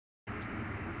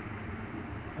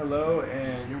Hello,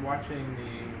 and you're watching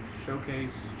the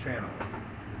Showcase channel.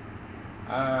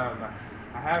 I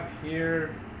have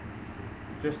here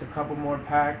just a couple more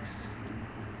packs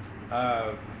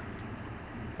of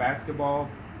basketball,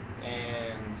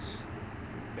 and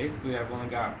basically I've only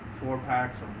got 4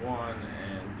 packs of one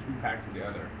and 2 packs of the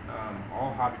other.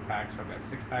 All hobby packs, so I've got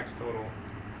 6 packs total.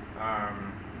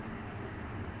 Um,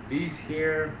 these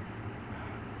here,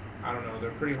 I don't know,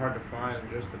 they're pretty hard to find,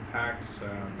 just the packs,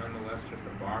 nonetheless just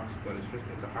a box, but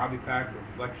it's a hobby pack,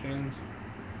 Reflections,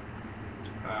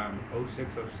 06,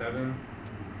 07,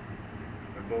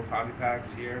 they're both hobby packs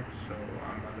here, so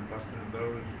I'm about to bust into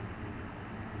those,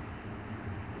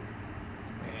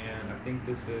 and I think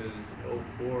this is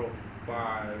 04,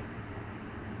 05,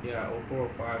 yeah, 04,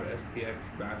 05 SPX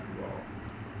basketball,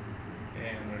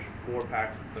 and there's 4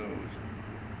 packs of those,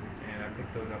 and I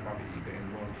picked those up off of eBay as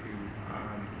well too.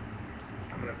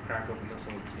 I'm gonna crack open this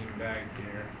little team bag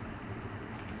here,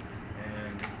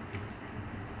 and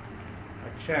I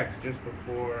checked just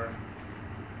before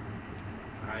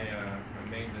I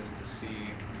made this to see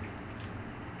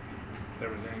if there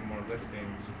was any more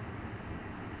listings,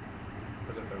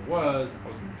 because if there was, I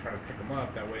was gonna try to pick them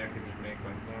up. That way I could just make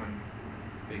like one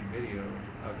big video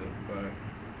of it. But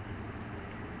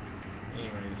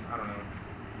anyways, I don't know.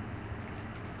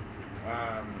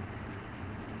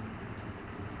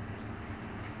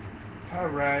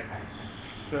 Alright,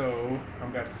 so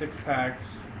I've got 6 packs.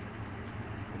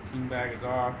 The team bag is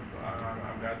off.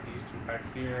 I've got these 2 packs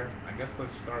here. I guess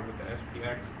let's start with the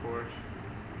SPX, of course.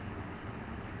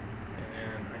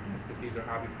 And I guess that these are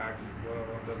hobby packs as well.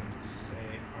 It doesn't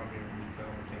say hobby or retail,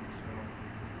 I think so.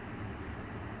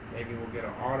 Maybe we'll get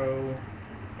an auto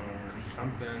or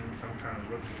something, some kind of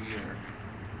rookie or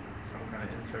some kind of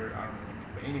insert, I don't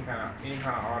know. But any kind of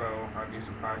auto I'd be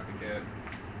surprised to get,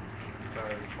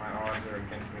 because my odds are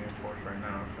against me, of course, right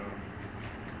now. So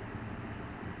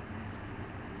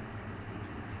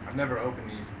I've never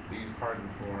opened these cards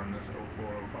before in this 04,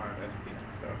 05 SPX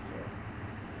stuff, so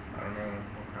I don't know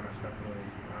what kind of stuff it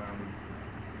is.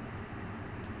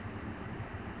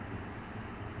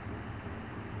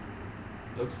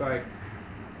 Looks like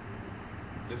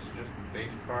this is just the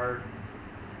base card.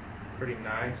 Pretty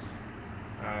nice.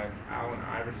 Allen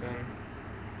Iverson.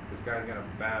 This guy's got a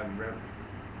bad rip,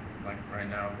 like right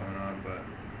now going on, but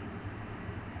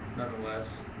nonetheless,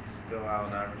 still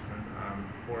Allen Iverson.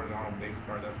 Horizontal base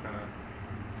card. That's kind of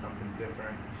something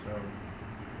different. So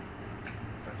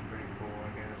that's pretty cool,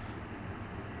 I guess.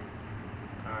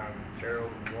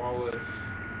 Gerald Wallace.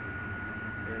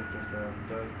 Here's just a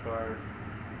dud card.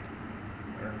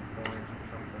 Earn points or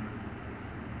something.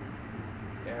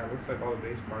 Yeah, it looks like all the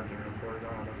base cards are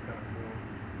horizontal. That's kind of cool.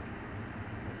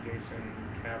 Jason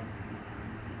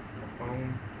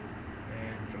Capone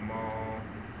and Jamal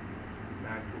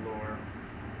Magloire.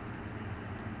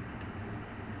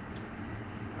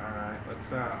 Alright,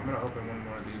 I'm gonna open one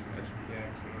more of these SPX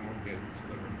and then we'll get to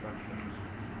the reflections.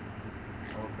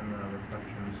 I'll open the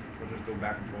reflections. We'll just go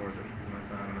back and forth or something like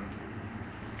that. I don't know.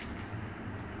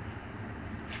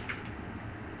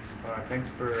 Thanks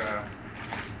for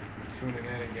tuning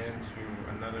in again to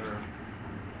another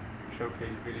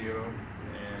showcase video,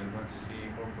 and let's see,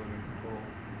 hopefully we can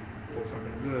pull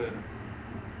something good.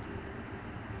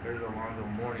 There's Alonzo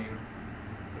Mourning,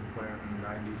 good player from the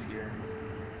 90s here.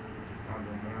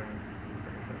 Alonzo Mourning,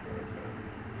 pretty sure that's what it says.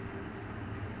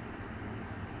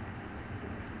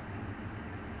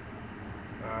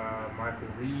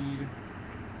 Michael Reed,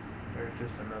 there's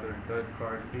just another dud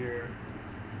card here.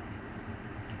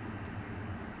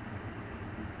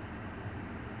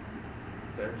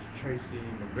 There's Tracy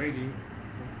McGrady,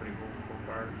 pretty cool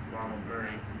card. Ronald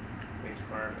Murray, base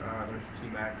card. There's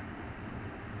T-Mac,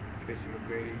 Tracy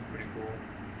McGrady, pretty cool.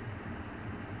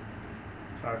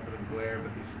 Sorry for the glare,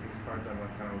 but these cards have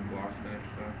like kind of a gloss finish,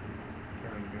 so can't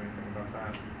really do anything about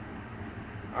that.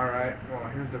 Alright, well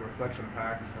here's the reflection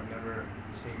packs. I've never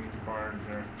seen these cards,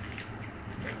 or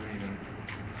never even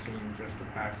seen just the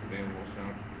packs available, so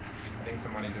I think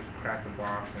somebody just cracked the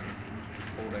box and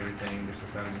pulled everything, just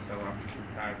decided to sell off the 2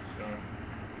 packs, so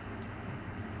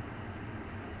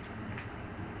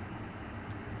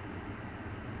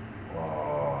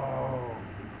whoa,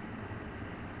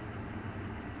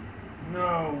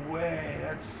 no way,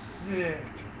 that's sick,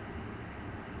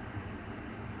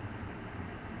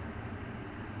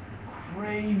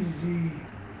 crazy,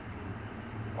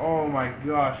 oh my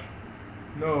gosh,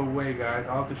 no way guys,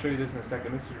 I'll have to show you this in a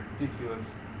second. This is ridiculous.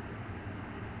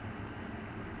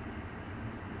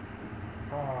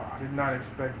 Oh, I did not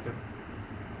expect to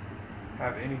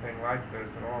have anything like this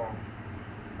at all.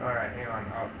 Alright, hang on.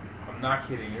 I'm not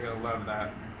kidding. You're going to love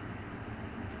that.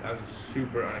 That was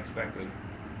super unexpected.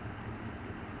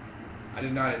 I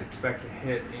did not expect to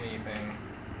hit anything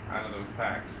out of those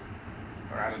packs,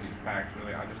 or out of these packs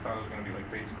really. I just thought it was gonna be like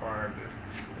base cards or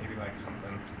maybe like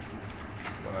something.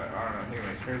 But I don't know.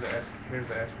 Anyways, here's the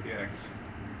SPX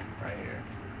right here.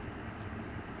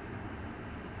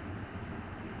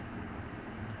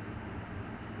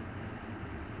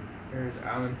 Here's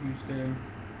Allen Houston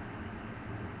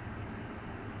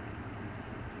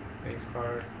base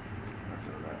card.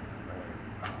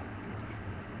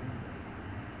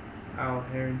 Al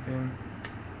Harrington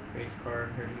base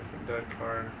card. Here's just a dud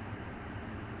card.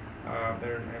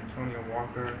 There's Antonio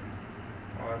Walker.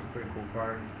 Oh, that's a pretty cool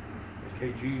card.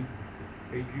 There's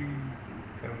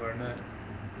Kevin Garnett.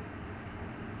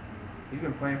 He's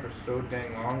been playing for so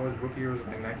dang long. His rookie year was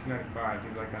like 1995.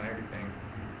 He's like on everything.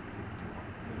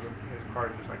 His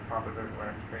cards just like pop up everywhere.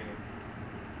 It's crazy.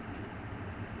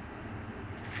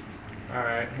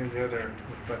 Alright, here's the other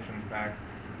reflections pack.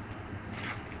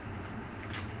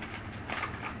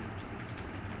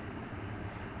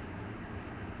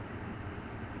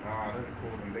 Oh, there's a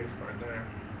cool looking base card there.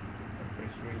 That's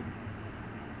pretty sweet.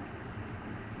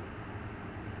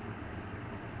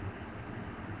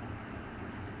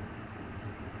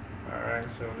 Alright,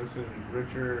 so this is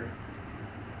Richard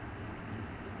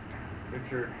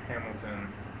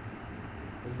Hamilton.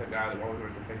 This is the guy that always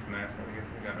wears the face mask. I guess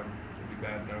he's got a really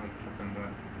bad nose or something,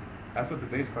 but that's what the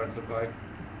base cards look like.